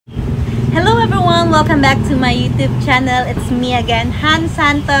everyone! Welcome back to my YouTube channel. It's me again, Hun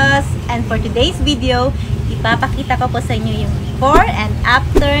Santos. And for today's video, ipapakita ko po sa inyo yung before and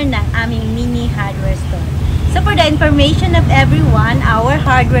after ng aming mini hardware store. So for the information of everyone, our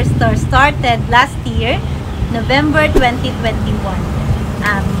hardware store started last year, November 2021.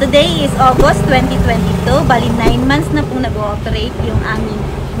 Today is August 2022. Bali 9 months na pong nag-ooperate yung aming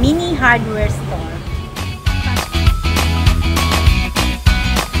mini hardware store.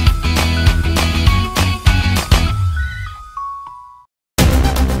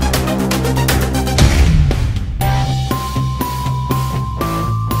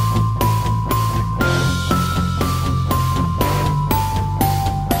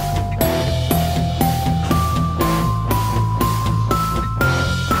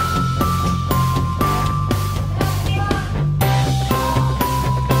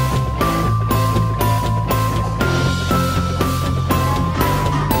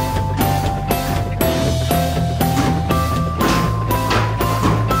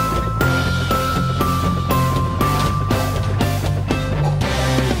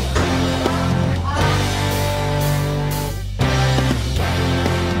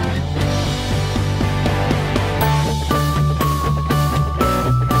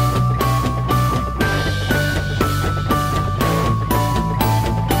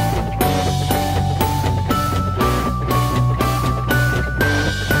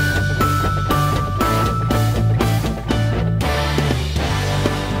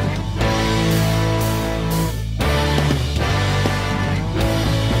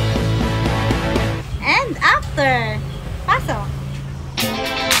 Pasok!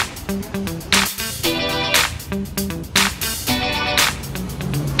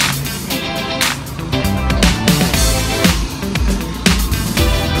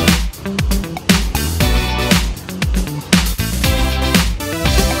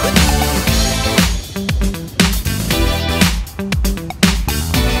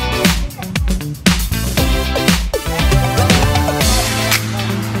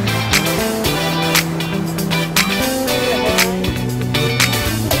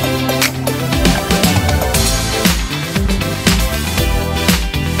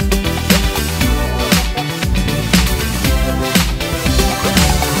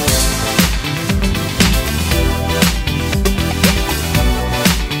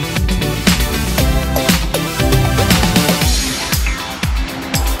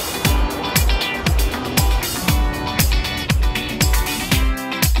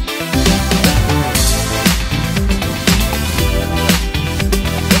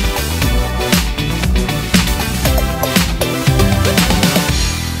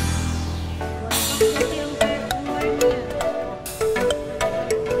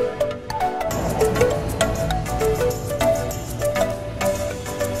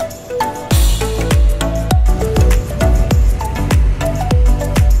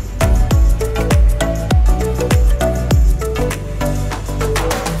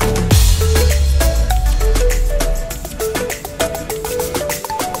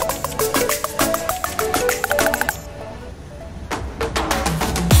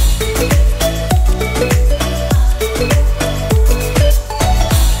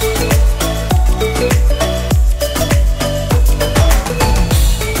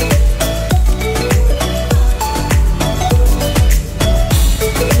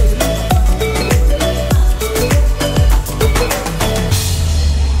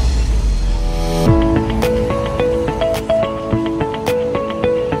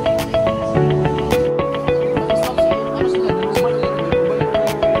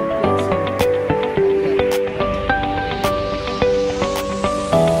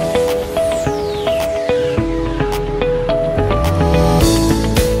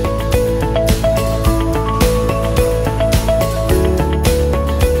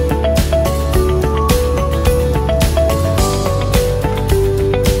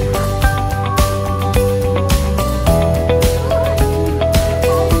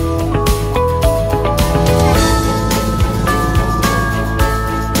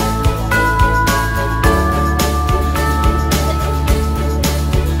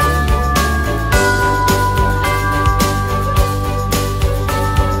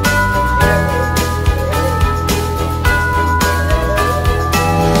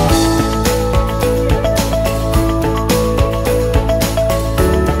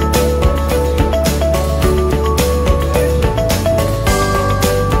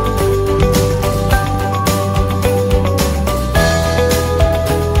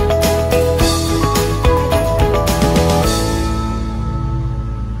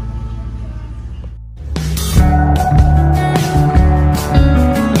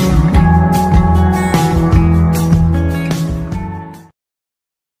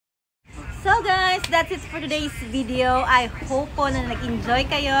 for today's video. I hope po na nag-enjoy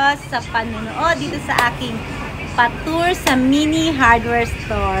kayo sa panunood dito sa aking pa-tour sa mini hardware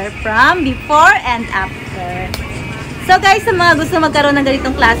store from before and after. So guys, sa mga gusto magkaroon ng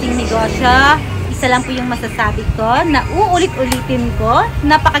ganitong klaseng negosyo, isa lang po yung masasabi ko na uulit-ulitin ko.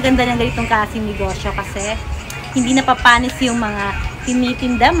 Napakaganda ng ganitong klaseng negosyo kasi hindi napapanis yung mga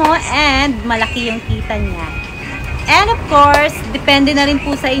tinitinda mo and malaki yung kita niya. And of course, depende na rin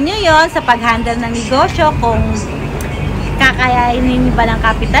po sa inyo yon sa pag-handle ng negosyo kung kakayanin ba ng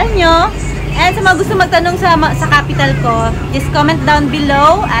capital nyo. And sa mga gusto magtanong sa capital ko, just comment down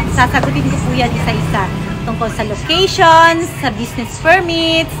below at sasagutin ko po yan isa-isa. Tungkol sa locations, sa business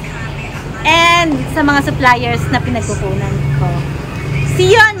permits, and sa mga suppliers na pinagkukunan ko.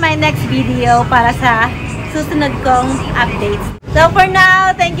 See you on my next video para sa susunod kong updates. So for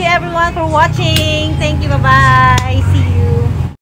now, thank you everyone for watching. Thank you, bye-bye!